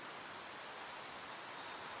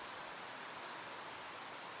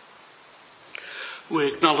We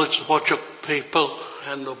acknowledge the Whadjuk people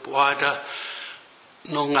and the wider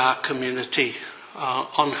Noongar community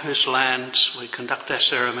on whose lands we conduct our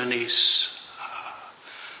ceremonies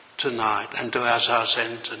tonight and do our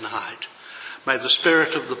zazen tonight. May the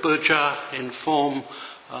spirit of the puja inform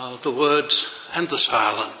the words and the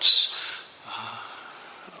silence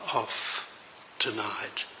of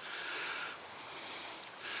tonight.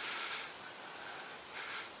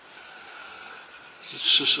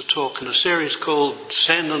 This is a talk in a series called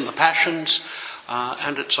Zen and the Passions,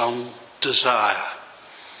 and it's on desire.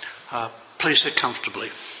 Please sit comfortably.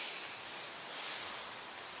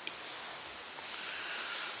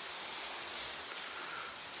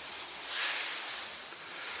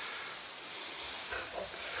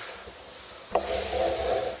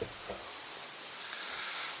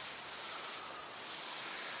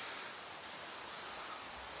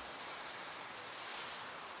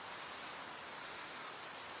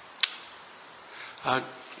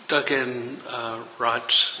 Dogen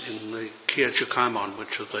writes in the Kia Jukaimon,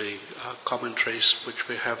 which are the commentaries which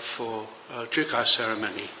we have for Jukai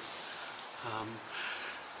ceremony.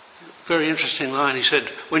 Very interesting line. He said,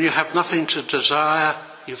 when you have nothing to desire,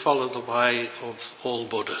 you follow the way of all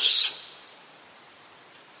Buddhas.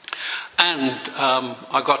 And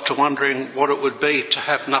I got to wondering what it would be to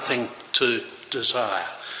have nothing to desire.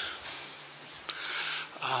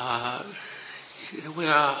 We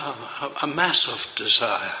are a mass of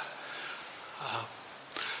desire.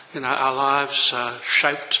 Our lives are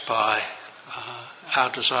shaped by our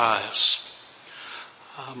desires.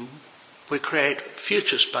 We create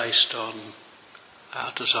futures based on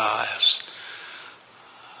our desires.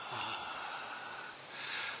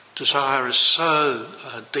 Desire is so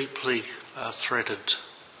deeply threaded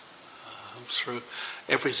through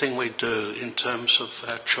everything we do in terms of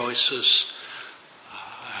our choices,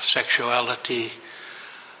 our sexuality,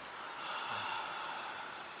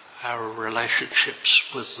 our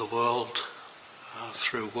relationships with the world,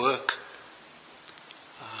 through work,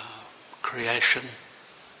 creation,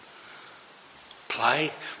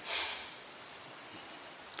 play.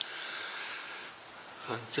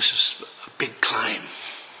 So this is a big claim.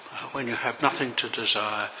 When you have nothing to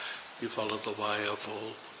desire, you follow the way of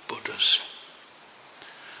all Buddhas.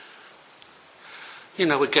 We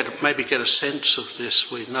maybe get a sense of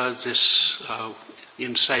this. We know this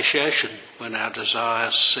insatiation when our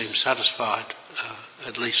desires seem satisfied,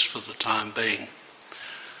 at least for the time being.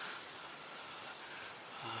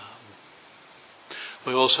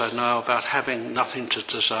 We also know about having nothing to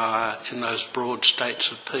desire in those broad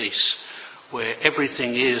states of peace where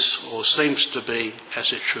everything is or seems to be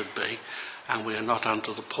as it should be, and we are not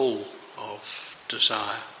under the pull of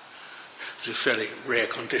desire. These are fairly rare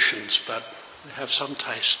conditions, but we have some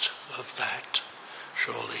taste of that,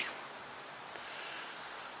 surely.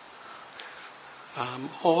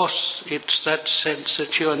 Or it's that sense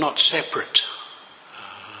that you are not separate,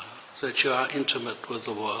 that you are intimate with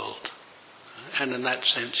the world. And in that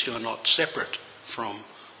sense you are not separate from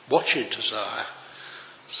what you desire.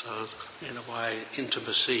 So in a way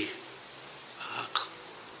intimacy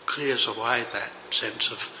clears away that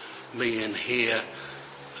sense of me in here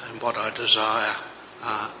and what I desire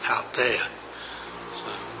out there.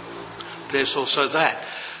 So there's also that.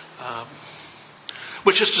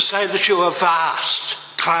 Which is to say that you are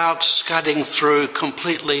vast, clouds scudding through,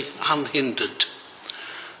 completely unhindered.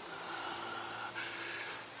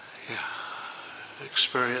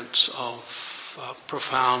 Experience of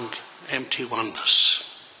profound empty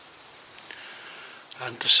oneness.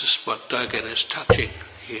 And this is what Dogen is touching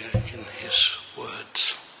here in his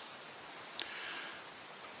words.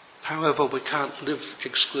 However, we can't live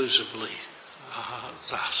exclusively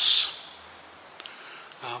thus.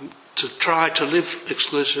 To try to live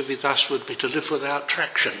exclusively thus would be to live without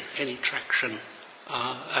traction, any traction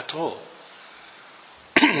at all.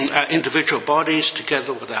 Our individual bodies,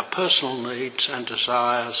 together with our personal needs and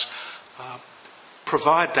desires,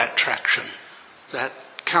 provide that traction, that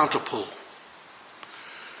counterpull.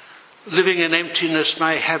 Living in emptiness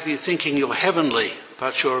may have you thinking you're heavenly,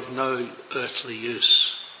 but you're of no earthly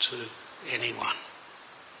use to anyone.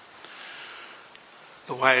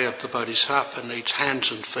 The way of the Bodhisattva needs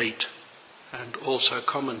hands and feet, and also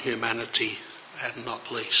common humanity, and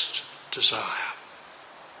not least desire.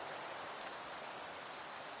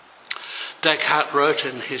 Descartes wrote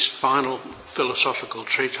in his final philosophical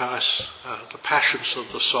treatise, The Passions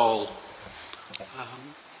of the Soul,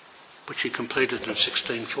 which he completed in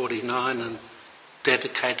 1649 and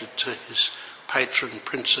dedicated to his patron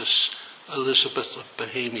Princess Elizabeth of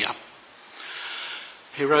Bohemia.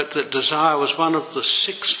 He wrote that desire was one of the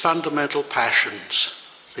 6 fundamental passions,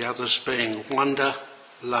 the others being wonder,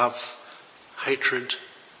 love, hatred,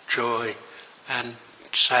 joy, and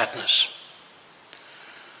sadness.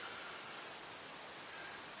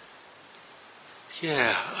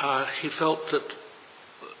 He felt that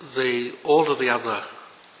all of the other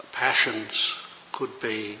passions could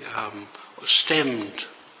be stemmed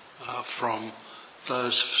from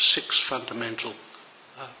those 6 fundamental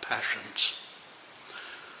passions.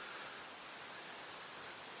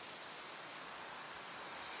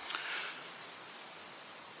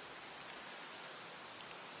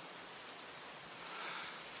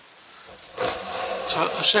 So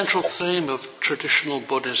a central theme of traditional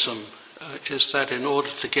Buddhism is that in order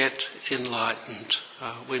to get enlightened,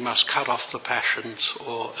 we must cut off the passions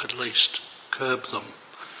or at least curb them.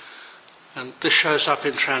 And this shows up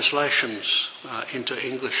in translations into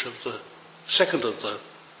English of the second of the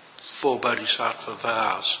 4 Bodhisattva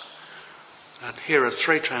vows. And here are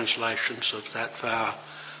 3 translations of that vow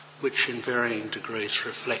which in varying degrees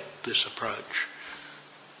reflect this approach.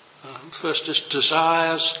 First is,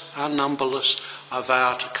 desires are numberless, I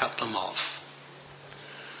vow to cut them off.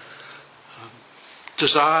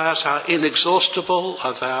 Desires are inexhaustible,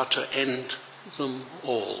 I vow to end them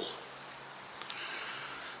all.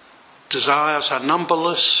 Desires are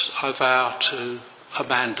numberless, I vow to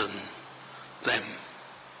abandon them.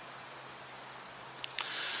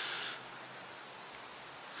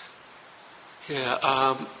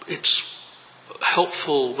 It's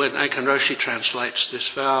helpful when Zen Roshi translates this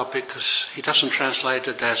vow because he doesn't translate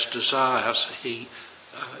it as desires. He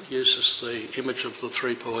uses the image of the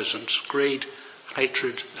 3 poisons. Greed,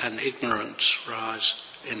 hatred and ignorance rise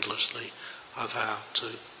endlessly. I vow to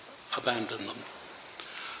abandon them.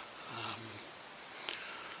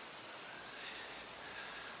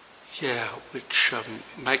 Which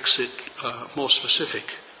makes it more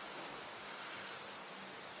specific.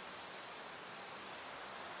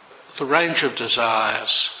 The range of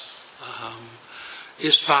desires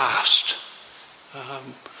is vast.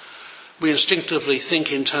 We instinctively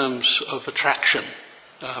think in terms of attraction,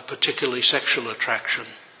 particularly sexual attraction.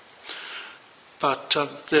 But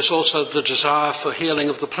there's also the desire for healing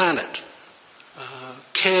of the planet,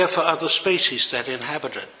 care for other species that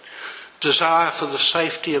inhabit it, desire for the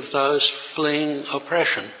safety of those fleeing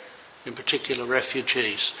oppression, in particular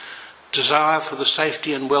refugees, desire for the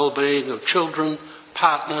safety and well-being of children,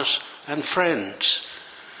 partners and friends.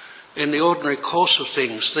 In the ordinary course of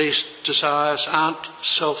things, these desires aren't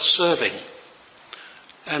self-serving,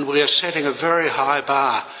 and we are setting a very high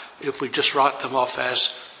bar if we just write them off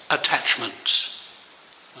as attachments.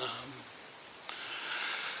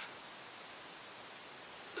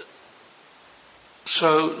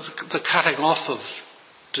 So the cutting off of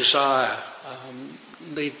desire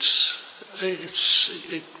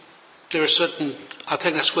there are certain, I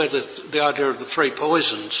think that's where the idea of the 3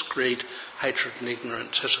 poisons, greed, hatred and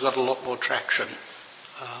ignorance, has got a lot more traction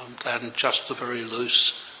than just the very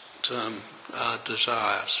loose term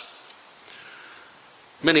desires.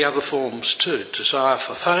 Many other forms too, desire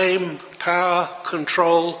for fame, power,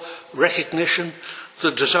 control, recognition,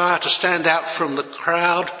 the desire to stand out from the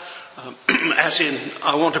crowd, as in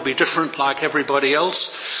I want to be different like everybody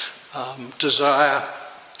else, desire,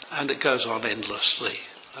 and it goes on endlessly.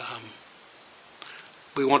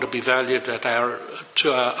 We want to be valued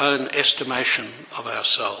to our own estimation of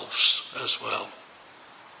ourselves as well.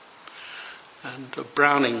 And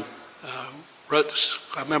Browning wrote this.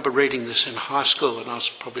 I remember reading this in high school when I was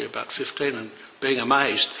probably about 15 and being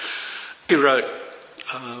amazed. He wrote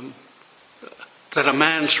that a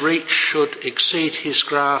man's reach should exceed his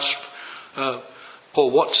grasp,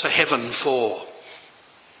 or what's a heaven for?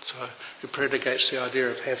 So it predicates the idea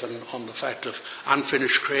of heaven on the fact of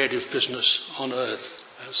unfinished creative business on earth.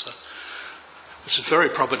 This is very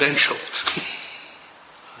providential.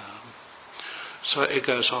 So it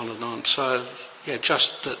goes on and on. So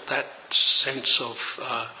just that sense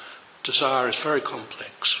of desire is very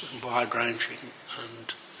complex and wide-ranging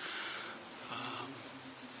and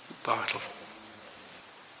vital.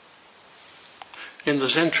 In the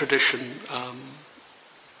Zen tradition,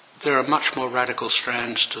 there are much more radical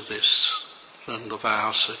strands to this than the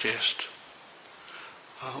vows suggest.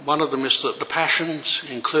 One of them is that the passions,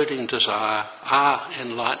 including desire, are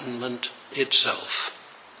enlightenment itself.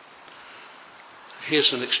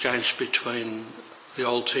 Here's an exchange between the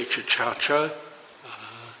old teacher Chao Cho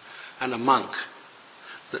and a monk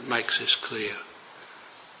that makes this clear.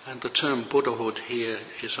 And the term Buddhahood here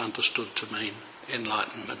is understood to mean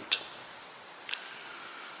enlightenment.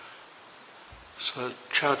 So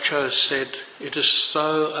Chao Cho said, it is as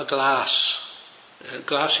though a glass,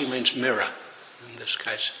 glassy means mirror in this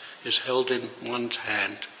case, is held in one's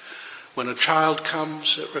hand. When a child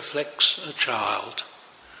comes, it reflects a child.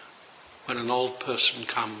 When an old person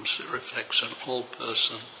comes, it reflects an old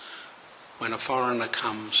person. When a foreigner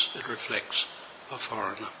comes, it reflects a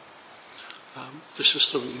foreigner. This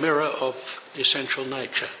is the mirror of essential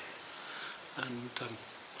nature. And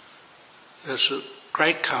there's a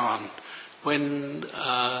great koan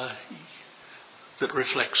that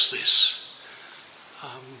reflects this.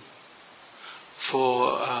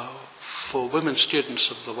 For women students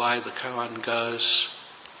of the way, the koan goes,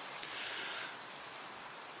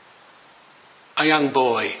 a young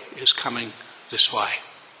boy is coming this way.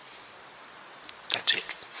 That's it.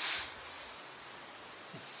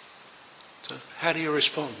 So how do you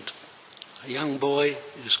respond? A young boy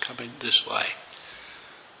is coming this way.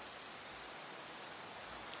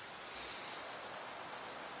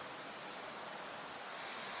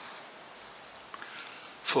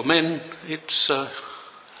 For men, it's a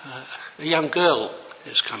young girl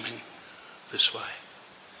is coming this way.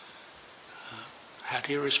 How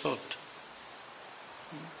do you respond?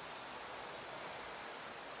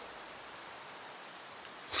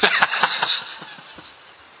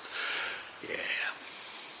 Yeah.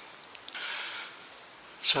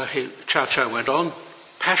 So Cha went on,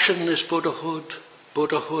 passion is Buddhahood,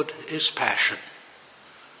 Buddhahood is passion.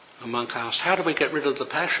 A monk asked, how do we get rid of the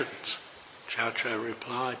passions? Cha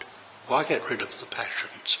replied, why get rid of the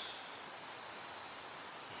passions?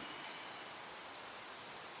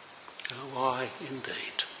 Why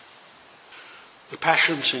indeed? The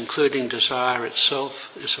passions, including desire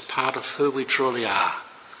itself, is a part of who we truly are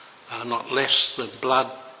not less than blood,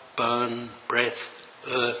 bone, breath,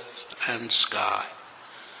 earth and sky.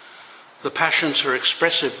 The passions are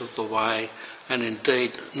expressive of the way and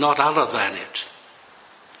indeed not other than it.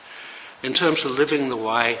 In terms of living the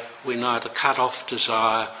way, we neither cut off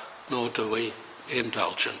desire nor do we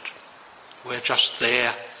indulge it. We're just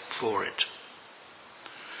there for it.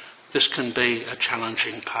 This can be a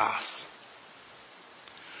challenging path.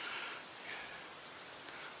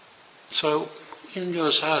 So, in your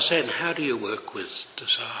Zazen, how do you work with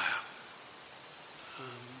desire?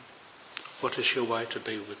 What is your way to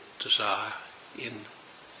be with desire in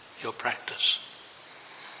your practice?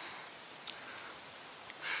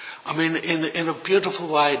 I mean, in a beautiful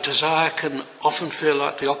way, desire can often feel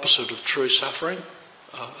like the opposite of true suffering.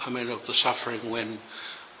 Of the suffering when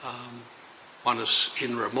one is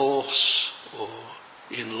in remorse or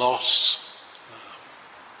in loss,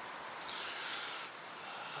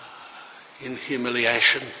 in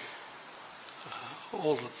humiliation,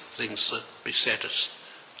 all of the things that beset us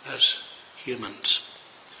as humans.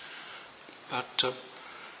 But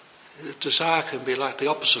desire can be like the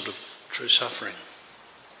opposite of true suffering,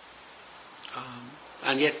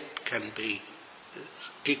 and yet can be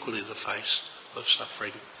equally the face of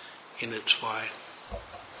suffering in its way.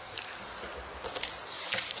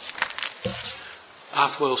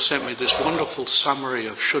 Arthwell sent me this wonderful summary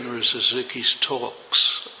of Shunryu Suzuki's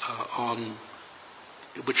talks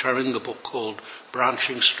which are in the book called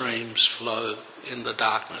Branching Streams Flow in the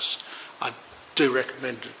Darkness. I do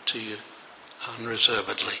recommend it to you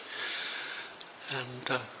unreservedly.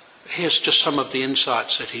 And here's just some of the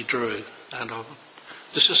insights that he drew. And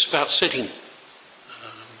this is about sitting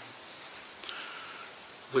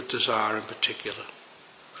with desire in particular.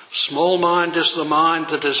 Small mind is the mind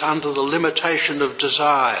that is under the limitation of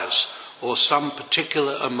desires or some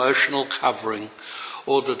particular emotional covering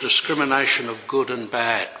or the discrimination of good and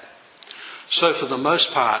bad. So for the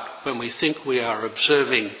most part, when we think we are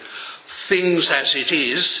observing things as it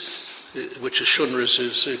is, which is Shunryu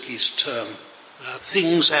Suzuki's term,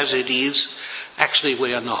 things as it is, actually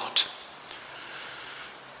we are not.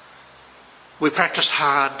 We practice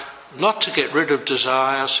hard not to get rid of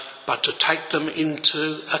desires, but to take them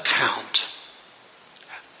into account.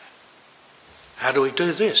 How do we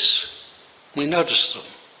do this? We notice them.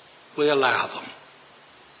 We allow them.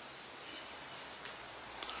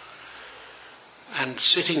 And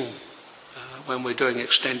sitting, when we're doing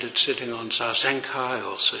extended sitting on Zazenkai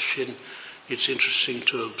or Sesshin, it's interesting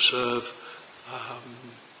to observe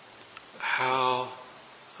how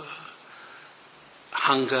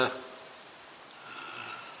hunger,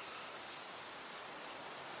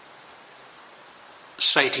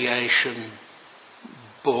 satiation,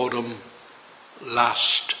 boredom,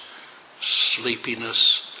 lust,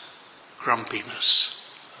 sleepiness,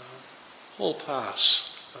 grumpiness, all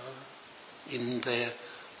pass in their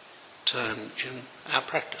turn in our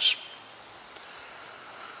practice.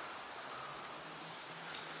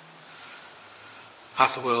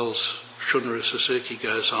 Arthwell's Shunryu Suzuki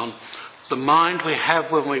goes on, the mind we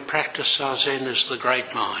have when we practice Zazen is the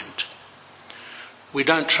great mind. We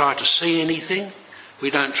don't try to see anything. We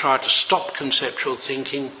don't try to stop conceptual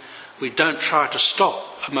thinking. We don't try to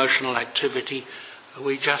stop emotional activity,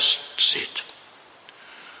 we just sit.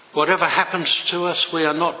 Whatever happens to us, we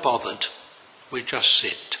are not bothered, we just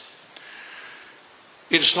sit.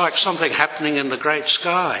 It's like something happening in the great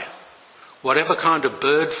sky. Whatever kind of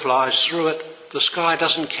bird flies through it, the sky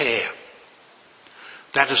doesn't care.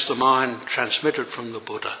 That is the mind transmitted from the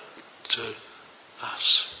Buddha to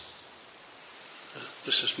us.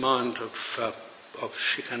 This is mind of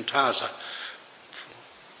Shikantaza.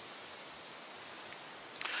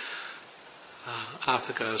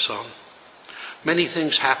 Arthur goes on. Many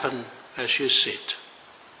things happen as you sit.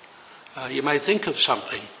 You may think of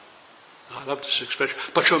something. I love this expression.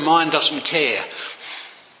 But your mind doesn't care.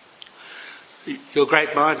 Your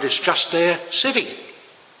great mind is just there sitting.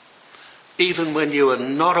 Even when you are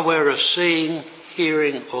not aware of seeing,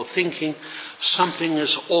 hearing or thinking, something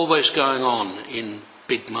is always going on in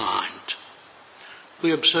big mind.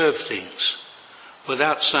 We observe things.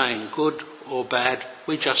 Without saying good or bad,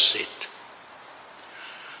 we just sit.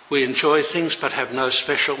 We enjoy things but have no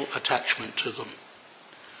special attachment to them.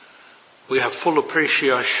 We have full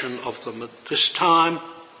appreciation of them at this time,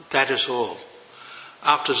 that is all.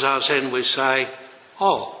 After Zazen we say,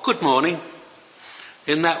 oh, good morning.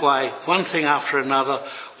 In that way, one thing after another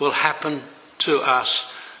will happen to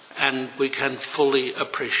us and we can fully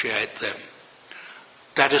appreciate them.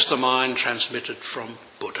 That is the mind transmitted from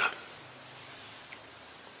Buddha.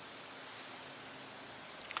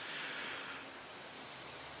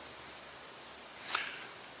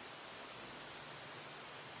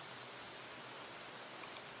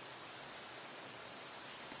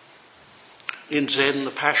 In Zen,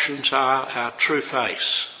 the passions are our true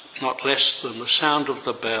face, not less than the sound of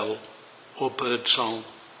the bell or bird song,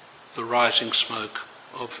 the rising smoke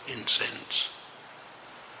of incense.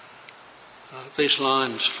 These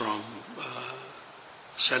lines from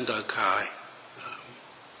Sandokai.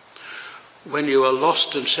 When you are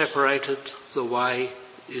lost and separated, the way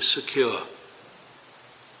is secure.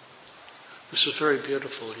 This is very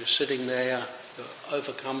beautiful. You're sitting there, you're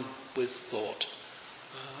overcome with thought.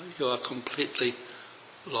 You are completely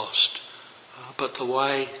lost. But the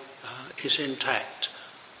way is intact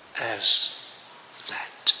as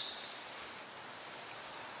that.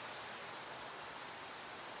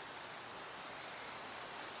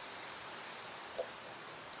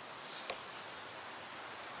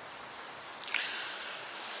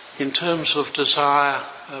 In terms of desire,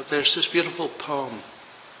 there's this beautiful poem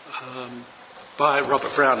by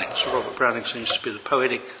Robert Browning. So Robert Browning seems to be the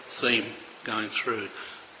poetic theme going through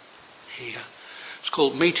here. It's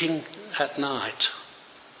called Meeting at Night.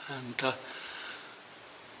 And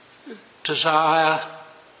desire,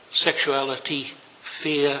 sexuality,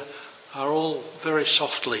 fear are all very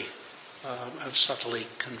softly and subtly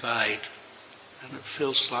conveyed. And it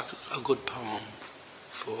feels like a good poem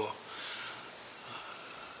for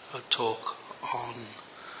a talk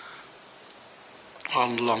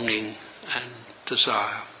on longing and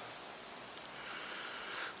desire.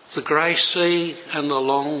 The grey sea and the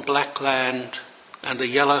long black land and the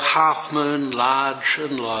yellow half-moon large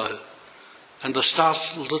and low and the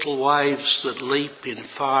startled little waves that leap in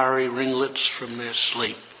fiery ringlets from their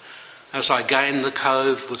sleep as I gain the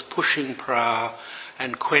cove with pushing prow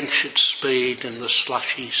and quench its speed in the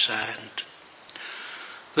slushy sand.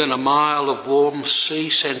 Then a mile of warm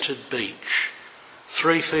sea-scented beach,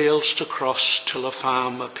 3 fields to cross till a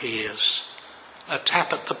farm appears, a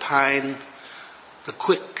tap at the pane, the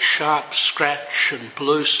quick, sharp scratch and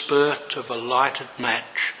blue spurt of a lighted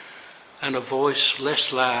match, and a voice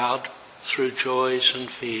less loud through joys and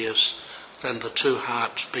fears than the 2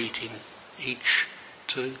 hearts beating, each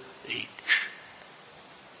to each.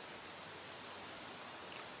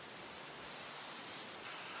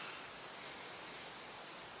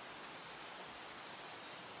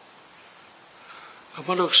 I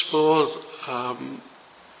want to explore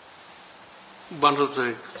one of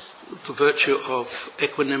the virtue of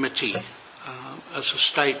equanimity as a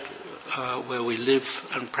state where we live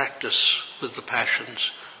and practice with the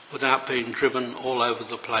passions without being driven all over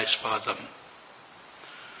the place by them.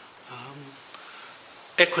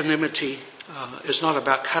 Equanimity is not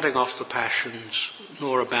about cutting off the passions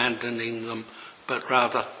nor abandoning them, but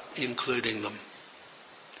rather including them.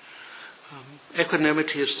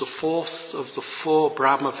 Equanimity is the 4th of the 4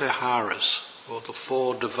 Brahma Viharas, or the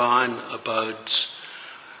 4 divine abodes.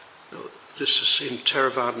 This is in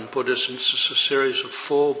Theravadan Buddhism. This is a series of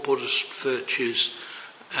 4 Buddhist virtues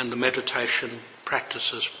and the meditation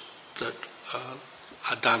practices that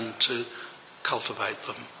are done to cultivate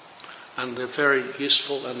them. And they're very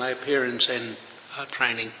useful, and they appear in Zen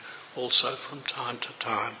training also from time to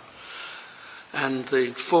time. And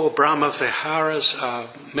the 4 Brahma Viharas are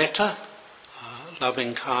metta,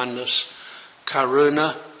 loving kindness,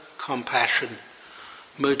 karuna, compassion,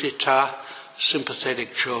 mudita,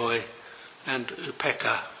 sympathetic joy, and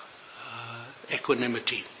upekkha,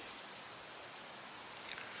 equanimity.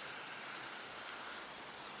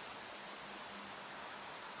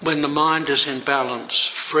 When the mind is in balance,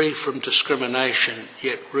 free from discrimination,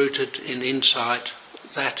 yet rooted in insight,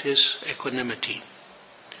 that is equanimity.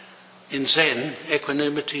 In Zen,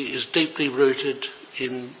 equanimity is deeply rooted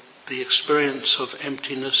in the experience of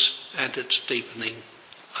emptiness and its deepening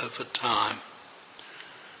over time.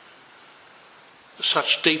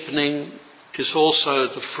 Such deepening is also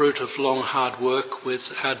the fruit of long hard work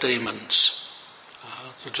with our demons,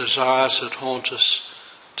 the desires that haunt us,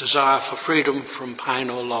 desire for freedom from pain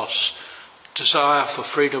or loss, desire for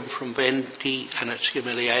freedom from envy and its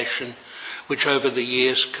humiliation, which over the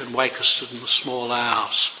years can wake us in the small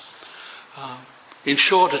hours. In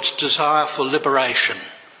short, it's desire for liberation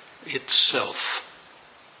itself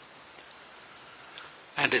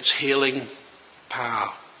and its healing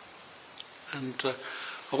power. And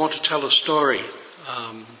I want to tell a story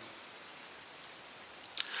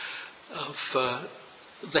of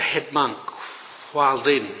the head monk, Hua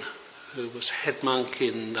Lin, who was head monk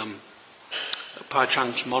in Pai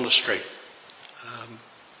Chung's monastery.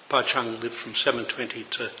 Pai Chung lived from 720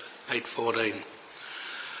 to 814.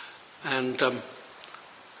 And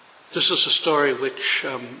this is a story which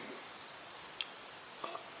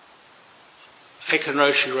Aiken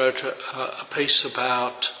Roshi wrote a piece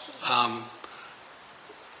about a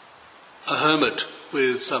hermit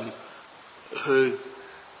with who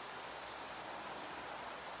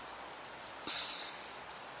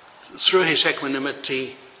through his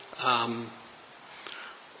equanimity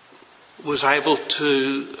was able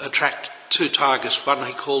to attract 2 tigers, one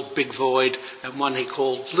he called Big Void and one he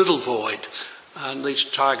called Little Void. And these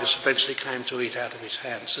tigers eventually came to eat out of his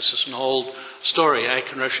hands. This is an old story.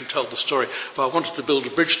 Aiken Roshi told the story, but I wanted to build a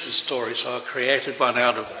bridge to the story, so I created one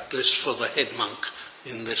out of this for the head monk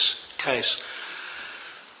in this case.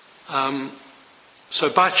 So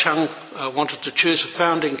Bai Chung wanted to choose a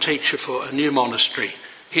founding teacher for a new monastery.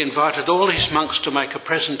 He invited all his monks to make a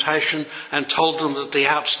presentation and told them that the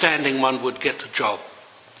outstanding one would get the job.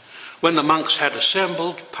 When the monks had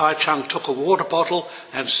assembled, Pai Chung took a water bottle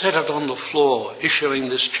and set it on the floor, issuing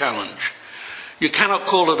this challenge. You cannot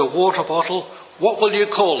call it a water bottle. What will you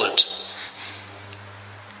call it?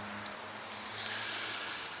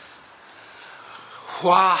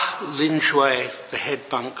 Hua Lin Shui, the head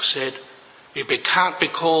monk, said, it can't be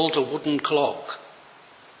called a wooden clock.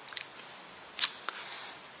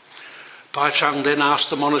 Pai Chung then asked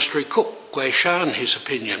the monastery cook, Gui Shan, his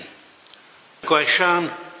opinion. Gui Shan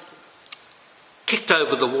kicked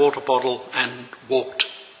over the water bottle and walked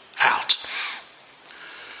out.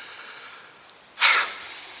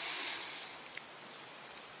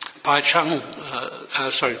 Pai Chung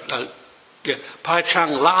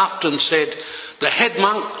laughed and said, the head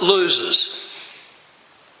monk loses.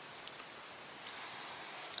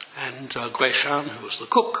 And Gui Shan, who was the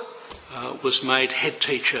cook, was made head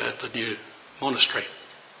teacher at the new monastery.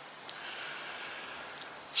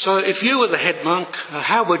 So if you were the head monk,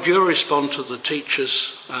 how would you respond to the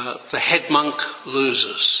teachers, the head monk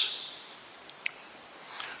loses?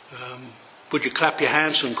 Would you clap your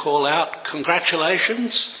hands and call out,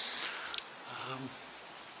 congratulations?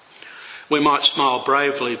 We might smile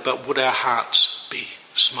bravely, but would our hearts be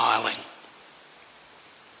smiling?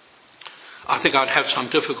 I think I'd have some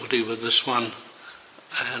difficulty with this one,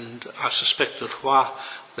 and I suspect that Hua,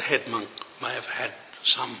 the head monk, may have had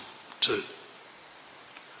some too.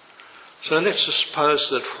 So let's suppose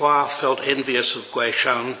that Hua felt envious of Gui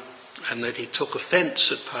Shan and that he took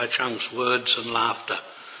offence at Pai Chung's words and laughter.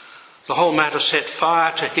 The whole matter set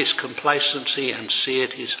fire to his complacency and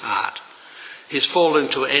seared his heart. His fall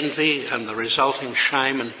into envy and the resulting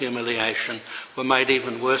shame and humiliation were made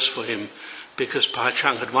even worse for him because Pai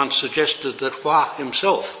Chung had once suggested that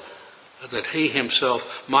he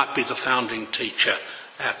himself might be the founding teacher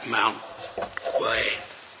at Mount Wei.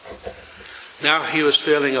 Now he was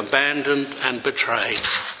feeling abandoned and betrayed.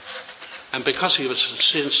 And because he was a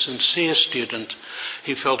sincere student,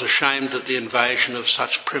 he felt ashamed at the invasion of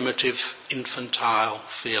such primitive, infantile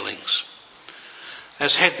feelings.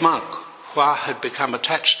 As head monk, Hua had become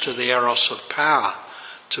attached to the eros of power,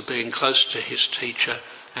 to being close to his teacher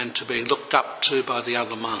and to being looked up to by the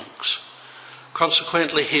other monks.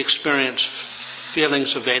 Consequently, he experienced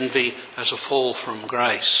feelings of envy as a fall from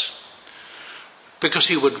grace, because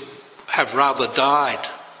he would have rather died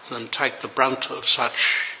than take the brunt of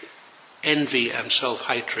such envy and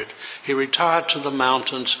self-hatred, he retired to the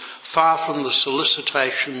mountains, far from the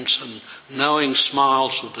solicitations and knowing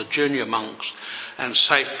smiles of the junior monks, and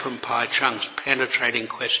safe from Pai Chung's penetrating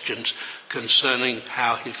questions concerning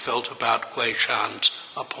how he felt about Gui Shan's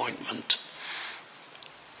appointment.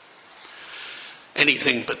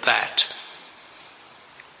 Anything but that.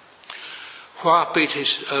 Hua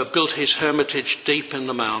built his hermitage deep in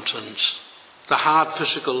the mountains. The hard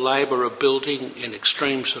physical labour of building in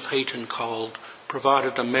extremes of heat and cold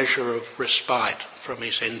provided a measure of respite from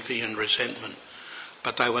his envy and resentment,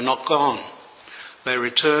 but they were not gone. They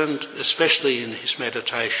returned, especially in his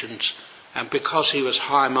meditations, and because he was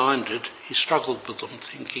high-minded, he struggled with them,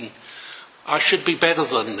 thinking, I should be better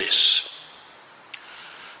than this.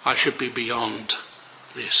 I should be beyond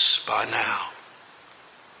this by now.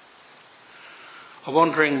 A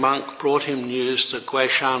wandering monk brought him news that Gui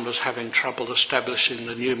Shan was having trouble establishing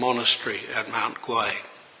the new monastery at Mount Gui.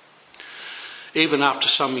 Even after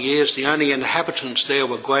some years, the only inhabitants there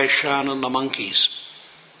were Gui Shan and the monkeys.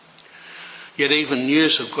 Yet even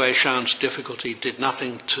news of Gui Shan's difficulty did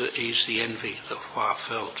nothing to ease the envy that Hua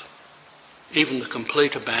felt. Even the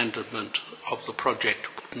complete abandonment of the project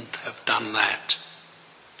wouldn't have done that.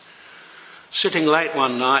 Sitting late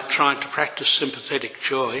one night trying to practice sympathetic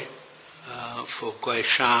joy for Gui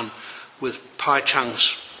Shan, with Pai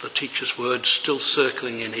Chung's, the teacher's words, still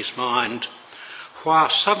circling in his mind, Hua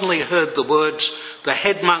suddenly heard the words, "The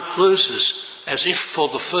head monk loses," as if for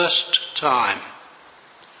the first time.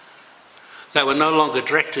 They were no longer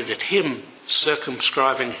directed at him,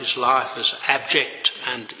 circumscribing his life as abject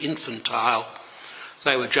and infantile.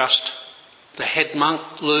 They were just, "The head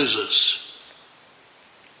monk loses."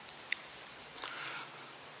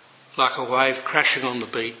 Like a wave crashing on the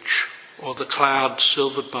beach, or the clouds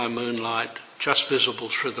silvered by moonlight, just visible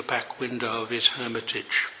through the back window of his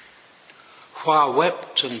hermitage. Hua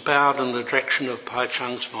wept and bowed in the direction of Pai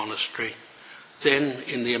Chung's monastery. Then,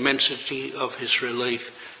 in the immensity of his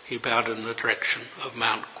relief, he bowed in the direction of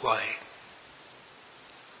Mount Gui.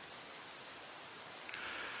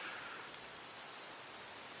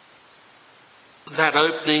 That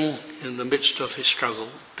opening in the midst of his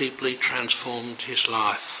struggle deeply transformed his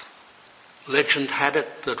life. Legend had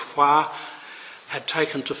it that Hua had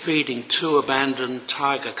taken to feeding 2 abandoned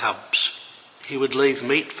tiger cubs. He would leave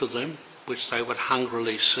meat for them, which they would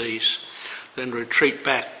hungrily seize, then retreat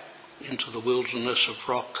back into the wilderness of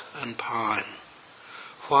rock and pine.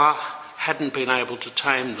 Hua hadn't been able to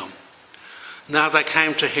tame them. Now they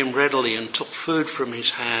came to him readily and took food from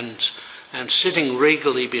his hands, and sitting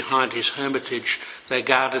regally behind his hermitage, they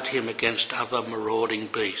guarded him against other marauding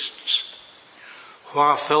beasts.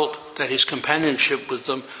 Hua felt that his companionship with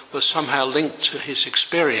them was somehow linked to his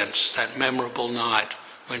experience that memorable night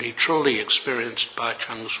when he truly experienced Pai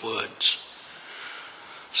Chung's words.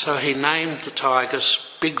 So he named the tigers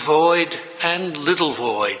Big Void and Little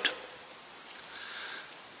Void.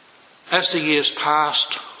 As the years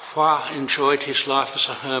passed, Hua enjoyed his life as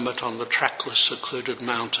a hermit on the trackless, secluded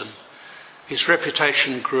mountain. His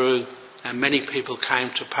reputation grew, and many people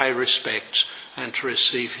came to pay respects and to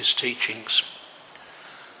receive his teachings.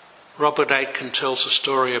 Robert Aitken tells a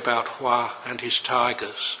story about Hua and his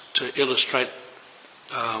tigers to illustrate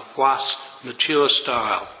Hua's mature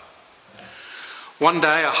style. One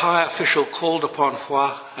day a high official called upon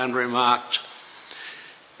Hua and remarked,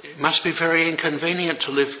 "It must be very inconvenient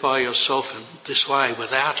to live by yourself in this way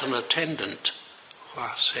without an attendant."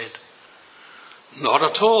 Hua said, "Not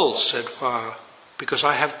at all," said Hua, "because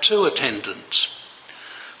I have 2 attendants."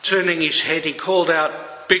 Turning his head, he called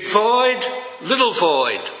out, "Big Void, Little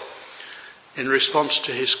Void." In response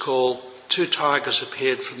to his call, 2 tigers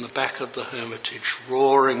appeared from the back of the hermitage,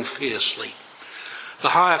 roaring fiercely. The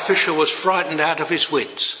high official was frightened out of his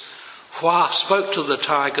wits. Hua spoke to the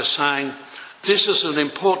tiger, saying, "This is an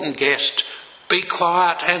important guest. Be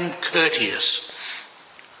quiet and courteous."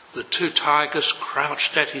 The 2 tigers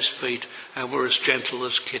crouched at his feet and were as gentle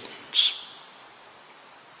as kittens.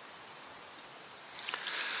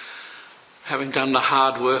 Having done the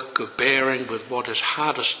hard work of bearing with what is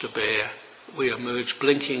hardest to bear, we emerge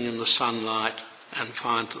blinking in the sunlight and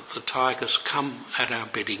find that the tigers come at our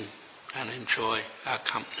bidding and enjoy our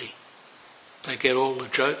company. They get all the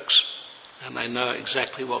jokes and they know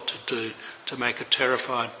exactly what to do to make a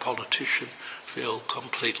terrified politician feel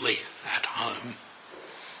completely at home.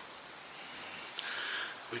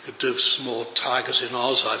 We could do some more tigers in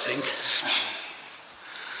Oz, I think.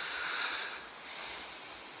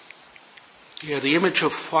 Yeah, the image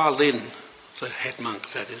of Hua Lin, the head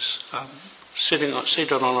monk that is, seated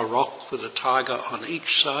on a rock with a tiger on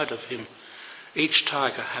each side of him, each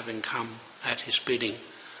tiger having come at his bidding,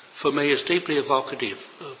 for me, is deeply evocative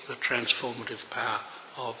of the transformative power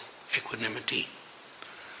of equanimity.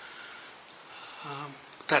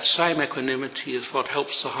 That same equanimity is what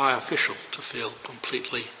helps the high official to feel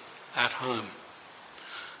completely at home.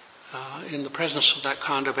 In the presence of that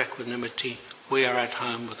kind of equanimity, we are at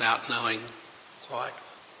home without knowing quite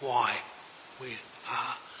why we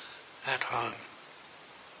are at home.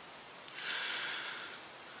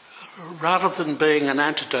 Rather than being an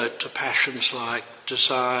antidote to passions like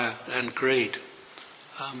desire and greed,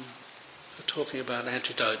 we were talking about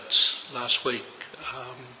antidotes last week,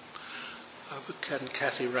 and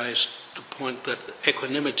Kathy raised the point that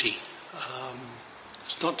equanimity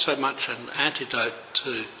is not so much an antidote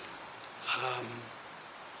to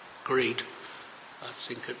greed, I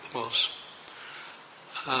think it was,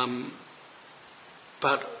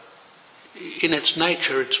 but in its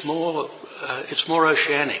nature it's more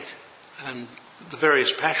oceanic, and the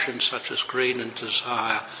various passions such as greed and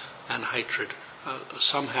desire and hatred are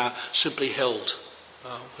somehow simply held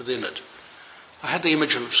within it. I had the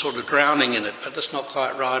image of sort of drowning in it, but that's not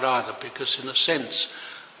quite right either, because in a sense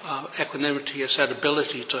equanimity is that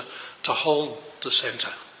ability to hold the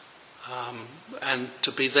centre and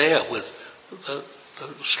to be there with the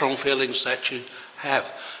strong feelings that you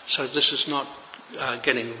have. So this is not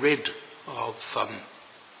getting rid of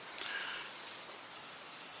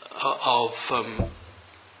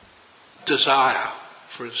desire.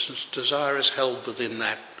 For instance, desire is held within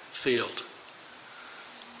that field.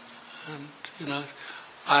 And,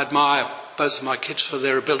 I admire both of my kids for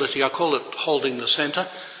their ability, I call it holding the centre,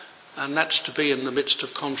 and that's to be in the midst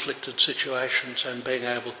of conflicted situations and being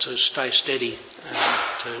able to stay steady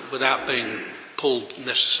and without being pulled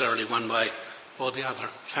necessarily one way or the other.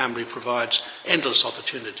 Family provides endless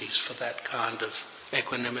opportunities for that kind of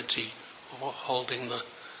equanimity or holding the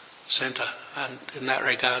centre, and in that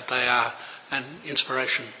regard they are an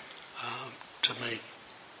inspiration to me.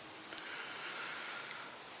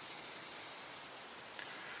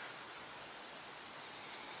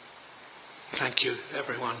 Thank you,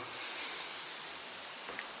 everyone.